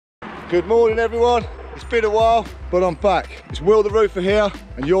Good morning everyone. It's been a while, but I'm back. It's Will the Roofer here,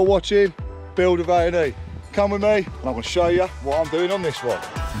 and you're watching Build of A&E. Come with me, and I'm going to show you what I'm doing on this one.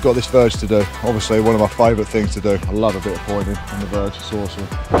 I've got this verge to do. Obviously one of my favourite things to do. I love a bit of pointing on the verge, it's awesome.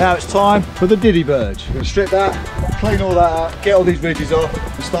 Now it's time for the diddy verge. We're going to strip that, clean all that out, get all these ridges off,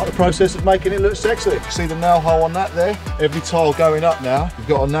 and start the process of making it look sexy. See the nail hole on that there? Every tile going up now, you've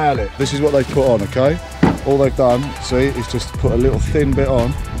got to nail it. This is what they put on, okay? All they've done, see, is just put a little thin bit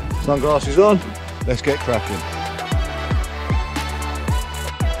on. Sunglasses on, let's get cracking.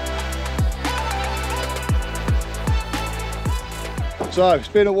 So it's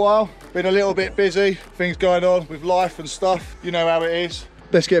been a while, been a little bit busy, things going on with life and stuff, you know how it is.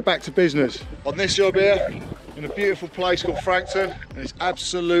 Let's get back to business. On this job here, in a beautiful place called Frankton, and it's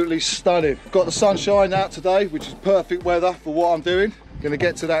absolutely stunning. Got the sunshine out today, which is perfect weather for what I'm doing. Gonna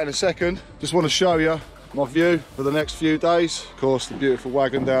get to that in a second. Just want to show you my view for the next few days. Of course, the beautiful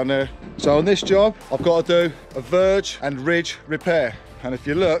wagon down there. So on this job, I've got to do a verge and ridge repair. And if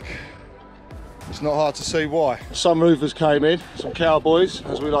you look, it's not hard to see why. Some roofers came in, some cowboys,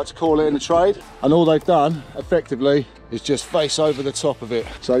 as we like to call it in the trade, and all they've done, effectively, is just face over the top of it.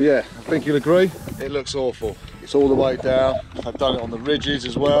 So yeah, I think you'll agree, it looks awful. It's all the way down. I've done it on the ridges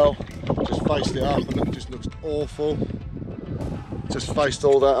as well. Just faced it up, and look, it just looks awful. Just faced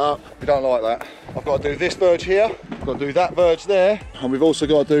all that up. We don't like that. I've got to do this verge here, I've got to do that verge there, and we've also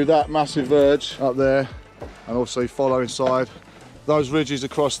got to do that massive verge up there, and also follow inside those ridges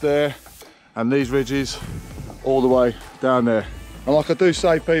across there, and these ridges all the way down there. And like I do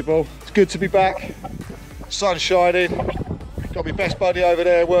say, people, it's good to be back. Sun's shining. Got my best buddy over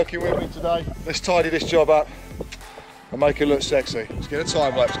there working with me today. Let's tidy this job up and make it look sexy. Let's get a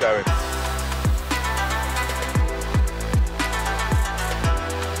time lapse going.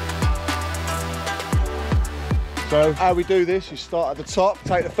 So how we do this, you start at the top,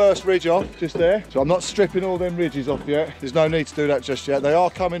 take the first ridge off, just there. So I'm not stripping all them ridges off yet. There's no need to do that just yet. They are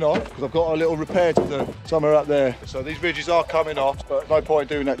coming off, because I've got a little repair to do, somewhere up there. So these ridges are coming off, but no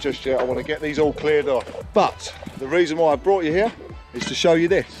point in doing that just yet. I want to get these all cleared off. But the reason why I brought you here is to show you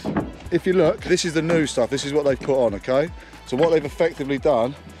this. If you look, this is the new stuff. This is what they've put on, okay? So what they've effectively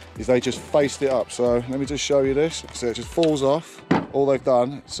done is they just faced it up. So let me just show you this. So it just falls off. All they've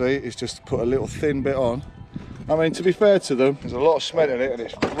done, see, is just put a little thin bit on. I mean, to be fair to them, there's a lot of cement in it and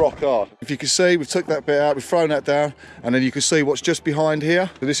it's rock hard. If you can see, we've took that bit out, we've thrown that down, and then you can see what's just behind here.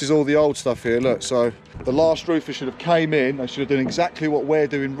 So this is all the old stuff here, look. So the last roofer should have came in, they should have done exactly what we're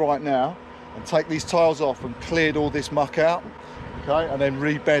doing right now, and take these tiles off and cleared all this muck out, okay, and then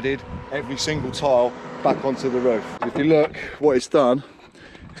rebedded every single tile back onto the roof. If you look, what it's done,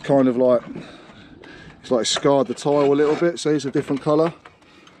 it's kind of like, it's like scarred the tile a little bit. See, it's a different colour,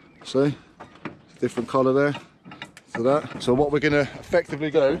 see, it's a different colour there. To that. So what we're going to effectively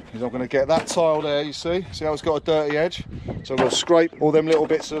do is I'm going to get that tile there, you see how it's got a dirty edge? So we'll scrape all them little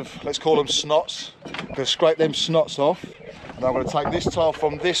bits of, let's call them snots. I'm going to scrape them snots off, and I'm going to take this tile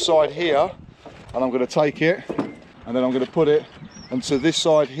from this side here, and I'm going to take it, and then I'm going to put it onto this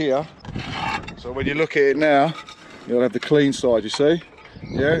side here. So when you look at it now, you'll have the clean side, you see?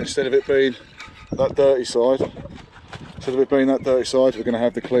 Yeah, instead of it being that dirty side. Instead of it being that dirty side, we're going to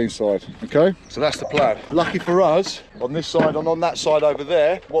have the clean side, okay? So that's the plan. Lucky for us, on this side and on that side over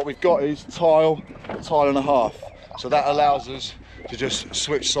there, what we've got is tile and a half. So that allows us to just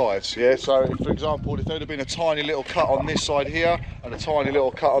switch sides, yeah? So if, for example, if there'd have been a tiny little cut on this side here and a tiny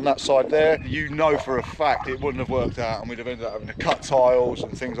little cut on that side there, you know for a fact it wouldn't have worked out, and we'd have ended up having to cut tiles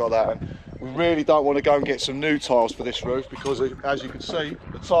and things like that. And we really don't want to go and get some new tiles for this roof, because as you can see,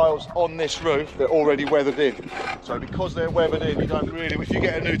 the tiles on this roof, they're already weathered in. So because they're weathered in, you don't really, if you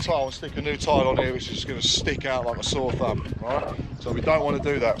get a new tile and stick a new tile on here, it's just going to stick out like a sore thumb, right? So we don't want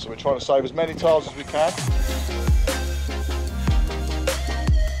to do that. So we're trying to save as many tiles as we can.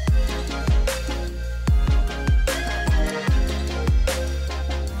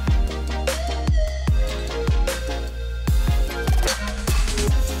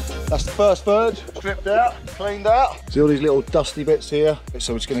 That's the first verge, stripped out, cleaned out. See all these little dusty bits here?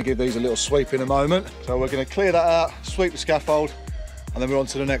 So we're just going to give these a little sweep in a moment. So we're going to clear that out, sweep the scaffold, and then we're on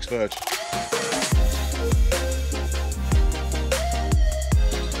to the next verge.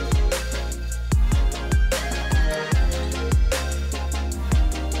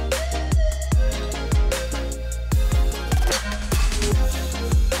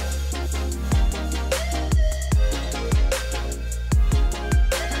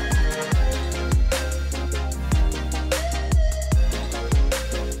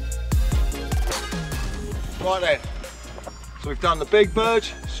 Right then, so we've done the big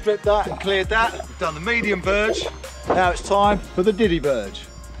verge, stripped that and cleared that. We've done the medium verge. Now it's time for the diddy verge.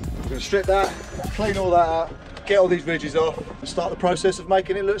 going to strip that, clean all that out, get all these ridges off, and start the process of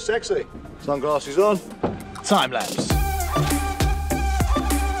making it look sexy. Sunglasses on, time lapse.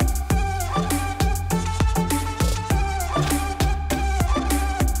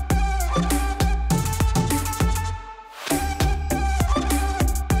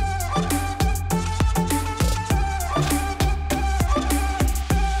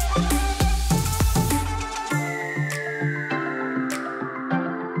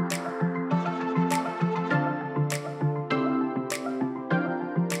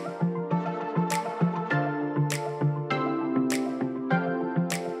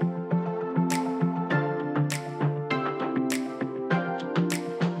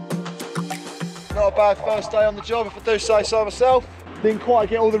 Not a bad first day on the job, if I do say so myself. Didn't quite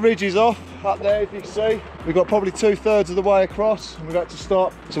get all the ridges off up there, if you can see. We've got probably 2/3 of the way across and we've had to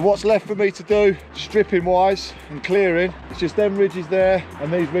stop. So what's left for me to do, stripping wise and clearing, it's just them ridges there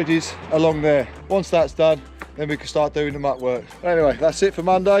and these ridges along there. Once that's done, then we can start doing the muck work. Anyway, that's it for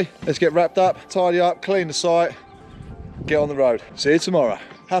Monday. Let's get wrapped up, tidy up, clean the site, get on the road. See you tomorrow.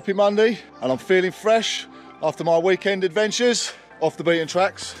 Happy Monday, and I'm feeling fresh after my weekend adventures off the beaten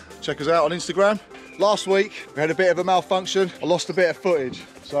tracks. Check us out on Instagram. Last week, we had a bit of a malfunction. I lost a bit of footage.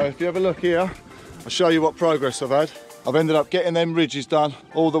 So if you have a look here, I'll show you what progress I've had. I've ended up getting them ridges done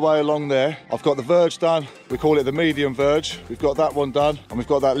all the way along there. I've got the verge done. We call it the medium verge. We've got that one done, and we've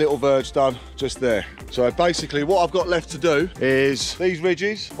got that little verge done just there. So basically what I've got left to do is these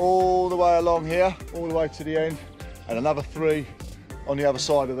ridges all the way along here, all the way to the end, and another 3 on the other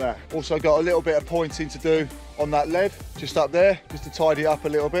side of that. Also got a little bit of pointing to do on that lead, just up there, just to tidy it up a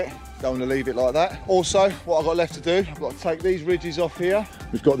little bit. Don't want to leave it like that. Also, what I've got left to do, I've got to take these ridges off here.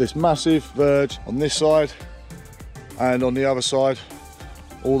 We've got this massive verge on this side and on the other side,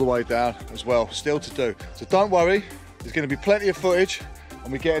 all the way down as well, still to do. So don't worry, there's going to be plenty of footage,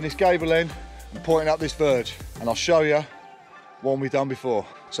 and we're getting this gable end and pointing up this verge, and I'll show you one we've done before.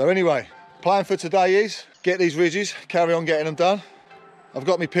 So anyway, plan for today is get these ridges, carry on getting them done. I've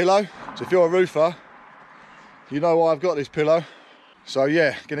got my pillow, so if you're a roofer, you know why I've got this pillow. So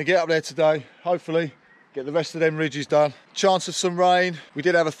yeah, gonna get up there today, hopefully get the rest of them ridges done. Chance of some rain. We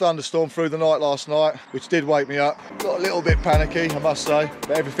did have a thunderstorm through the night last night, which did wake me up. Got a little bit panicky, I must say,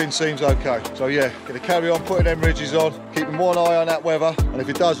 but everything seems okay. So yeah, gonna carry on putting them ridges on, keeping one eye on that weather, and if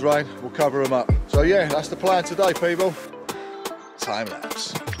it does rain, we'll cover them up. So yeah, that's the plan today, people. Time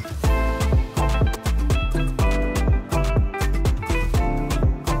lapse.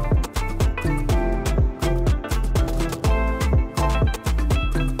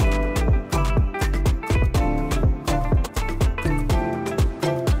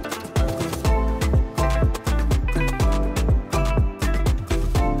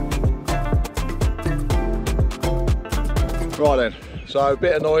 Right then, so a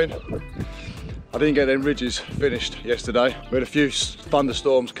bit annoying. I didn't get them ridges finished yesterday. We had a few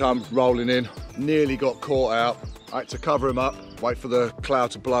thunderstorms come rolling in, nearly got caught out. I had to cover them up, wait for the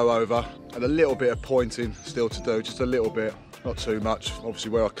cloud to blow over, and a little bit of pointing still to do, just a little bit, not too much. Obviously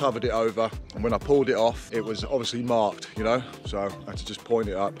where I covered it over, and when I pulled it off, it was obviously marked, you know? So I had to just point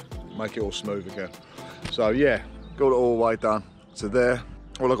it up, make it all smooth again. So yeah, got it all the way done to there.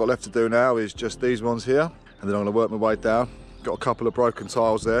 All I've got left to do now is just these ones here, and then I'm gonna work my way down. Got a couple of broken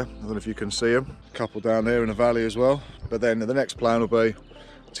tiles there, I don't know if you can see them. A couple down there in the valley as well. But then the next plan will be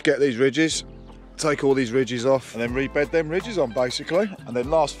to get these ridges, take all these ridges off, and then rebed them ridges on basically. And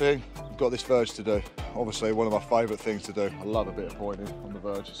then last thing, we've got this verge to do. Obviously one of my favourite things to do. I love a bit of pointing on the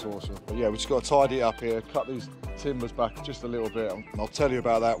verge, it's awesome. But yeah, we've just got to tidy it up here, cut these timbers back just a little bit, and I'll tell you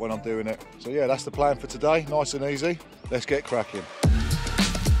about that when I'm doing it. So yeah, that's the plan for today, nice and easy. Let's get cracking.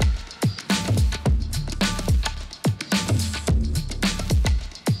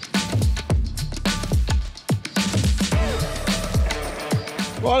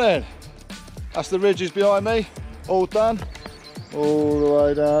 Right then, that's the ridges behind me, all done, all the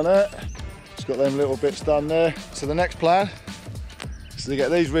way down there. Just got them little bits done there. So the next plan is to get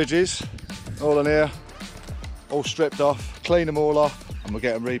these ridges all in here, all stripped off, clean them all off, and we'll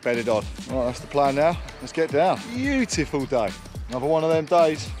get them rebedded on. Right, that's the plan now. Let's get down. Beautiful day. Another one of them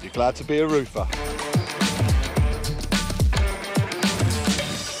days, you're glad to be a roofer.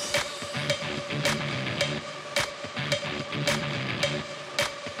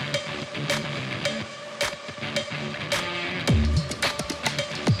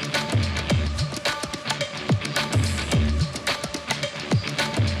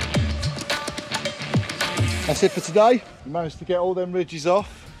 That's it for today. We managed to get all them ridges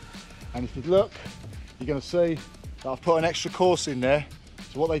off, and if you look, you're going to see that I've put an extra course in there.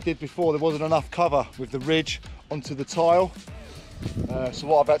 So what they did before, there wasn't enough cover with the ridge onto the tile, So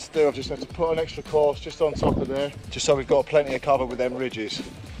what I've had to do, I've just had to put an extra course just on top of there, just so we've got plenty of cover with them ridges.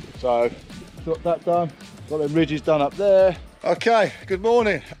 So got that done, got them ridges done up there. Okay, good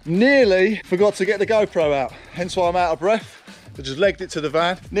morning. Nearly forgot to get the GoPro out, hence why I'm out of breath. I just legged it to the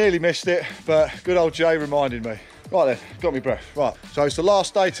van, nearly missed it, but good old Jay reminded me. Right then, got me breath. Right, so it's the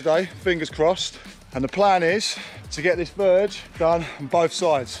last day today, fingers crossed, and the plan is to get this verge done on both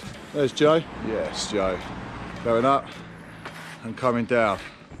sides. There's Jay. Yes, Jay. Going up and coming down.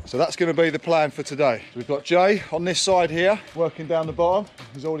 So that's going to be the plan for today. So we've got Jay on this side here, working down the bottom.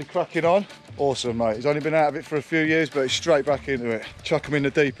 He's already cracking on. Awesome, mate. He's only been out of it for a few years, but he's straight back into it. Chuck him in the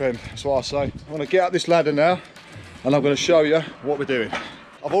deep end, that's what I say. I want to get up this ladder now, and I'm going to show you what we're doing.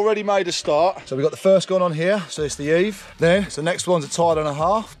 I've already made a start. So we've got the first one on here, so it's the eave. Then, so the next one's a tile and a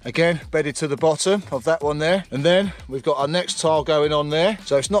half. Again, bedded to the bottom of that one there. And then we've got our next tile going on there.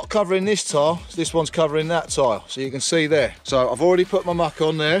 So it's not covering this tile, this one's covering that tile. So you can see there. So I've already put my muck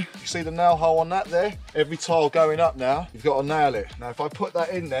on there. You see the nail hole on that there? Every tile going up now, you've got to nail it. Now, if I put that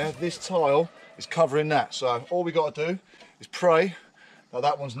in there, this tile is covering that. So all we got to do is pray. Now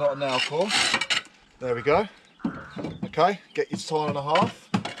that one's not a nail course. There we go. Okay, get your tile and a half.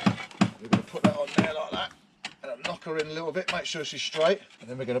 We're going to put that on there like that, and I'll knock her in a little bit, make sure she's straight, and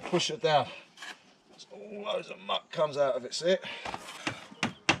then we're going to push it down. So all loads of muck comes out of it, see it?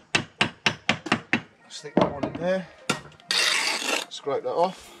 Stick that one in there, scrape that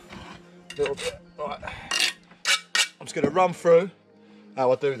off, a little bit, right. I'm just going to run through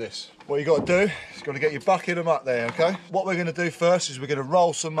how I do this. What you got to do is got to get your bucket of muck there, okay? What we're going to do first is we're going to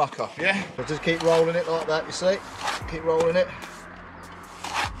roll some muck up, yeah? So just keep rolling it like that, you see? Keep rolling it.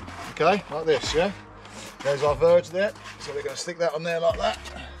 Okay, like this, yeah? There's our verge there. So we're going to stick that on there like that.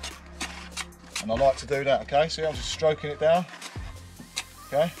 And I like to do that, okay? See, I'm just stroking it down.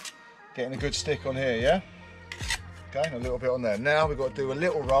 Okay, getting a good stick on here, yeah? Okay, and a little bit on there. Now we've got to do a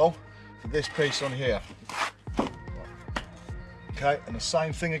little roll for this piece on here. Okay, and the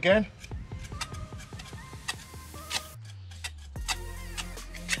same thing again.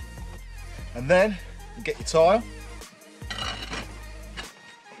 And then you get your tile.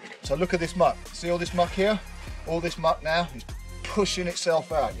 So look at this muck. See all this muck here? All this muck now is pushing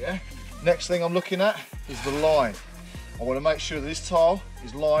itself out, yeah? Next thing I'm looking at is the line. I want to make sure that this tile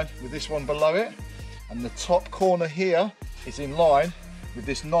is lined with this one below it, and the top corner here is in line with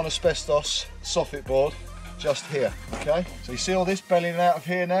this non-asbestos soffit board just here, okay? So you see all this bellying out of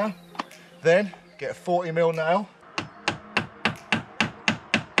here now? Then get a 40mm nail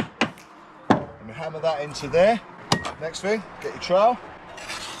and we hammer that into there. Next thing, get your trowel.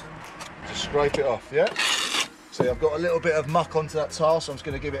 Just scrape it off, yeah? See, I've got a little bit of muck onto that tile, so I'm just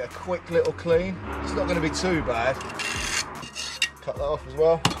going to give it a quick little clean. It's not going to be too bad. Cut that off as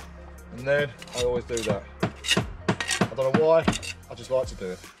well, and then I always do that. I don't know why, I just like to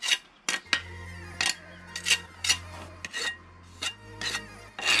do it.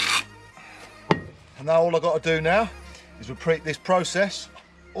 And now all I've got to do now is repeat this process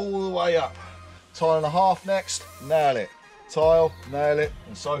all the way up. Tile and a half next, nail it. Tile, nail it,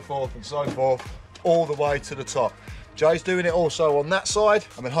 and so forth, all the way to the top. Jay's doing it also on that side,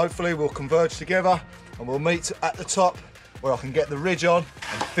 and then hopefully we'll converge together and we'll meet at the top where I can get the ridge on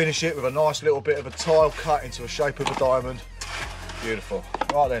and finish it with a nice little bit of a tile cut into a shape of a diamond. Beautiful.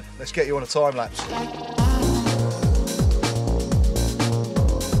 Right then, let's get you on a time lapse.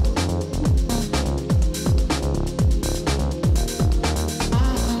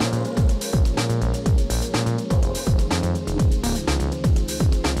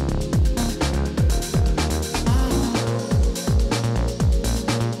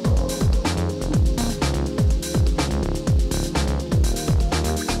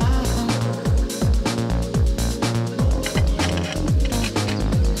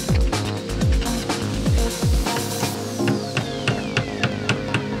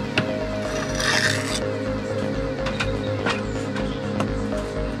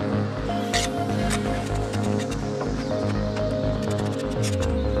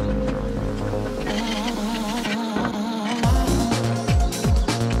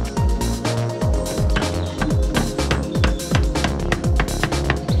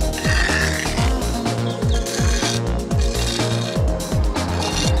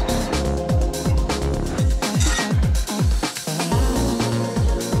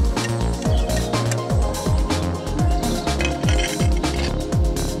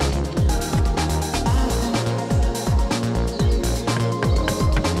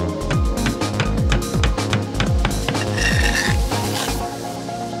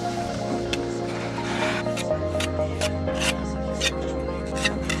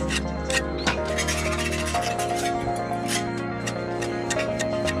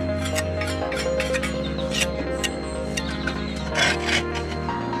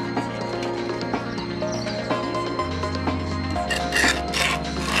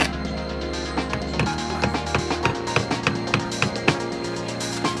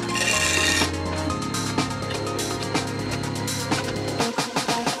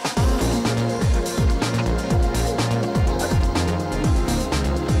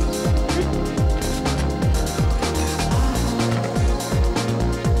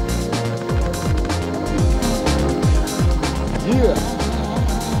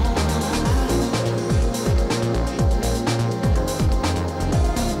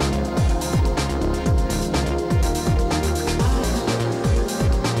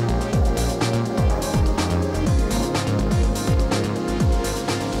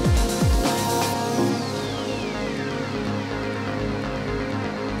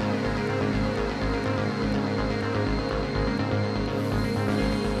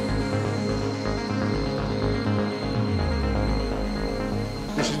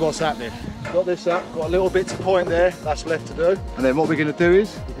 what's happening. Got this up, got a little bit to point there, that's left to do. And then what we're gonna do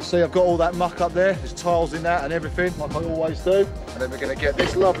is, you can see I've got all that muck up there, there's tiles in that and everything, like I always do. And then we're gonna get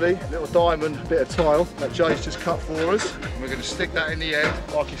this lovely little diamond bit of tile that Jay's just cut for us. And we're gonna stick that in the end,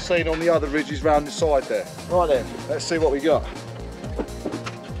 like you've seen on the other ridges round the side there. Right then, let's see what we got.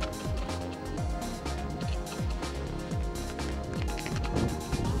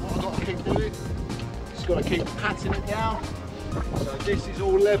 What I've got to keep doing, just got to keep patting it down. So this is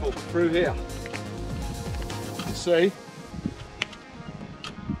all level through here. You can see,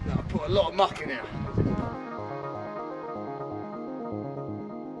 now I put a lot of muck in here.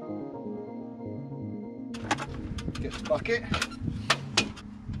 Get the bucket,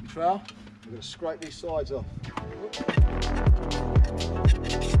 trowel, we're going to scrape these sides off.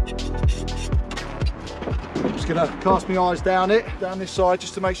 I'm just going to cast my eyes down this side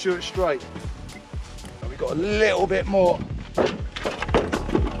just to make sure it's straight. And we've got a little bit more.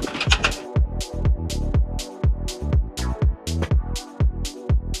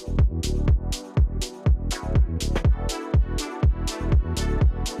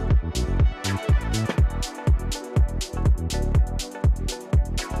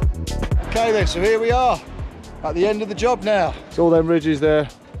 Okay then, so here we are at the end of the job now. It's all them ridges there,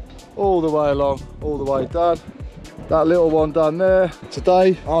 all the way along, all the way done. That little one done there.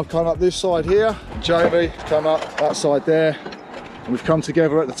 Today I've come up this side here, Jamie's come up that side there, and we've come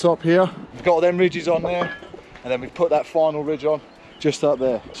together at the top here. We've got them ridges on there, and then we've put that final ridge on just up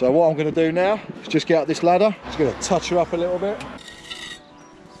there. So what I'm going to do now is just get up this ladder, just going to touch her up a little bit.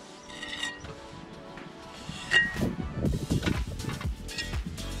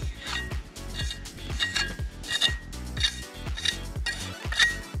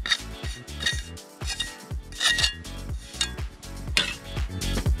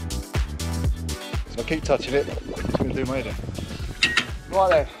 Keep touching it, it's going to do my head in. Right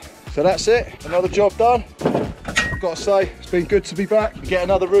then, so that's it, another job done. I've got to say, it's been good to be back and get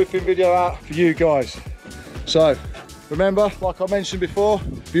another roofing video out for you guys. So, remember, like I mentioned before,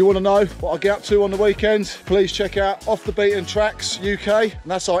 if you want to know what I get up to on the weekends, please check out Off the Beaten Tracks UK,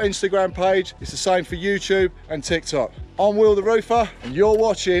 and that's our Instagram page. It's the same for YouTube and TikTok. I'm Will the Roofer, and you're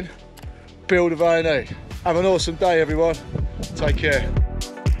watching Build of A&E. Have an awesome day, everyone. Take care.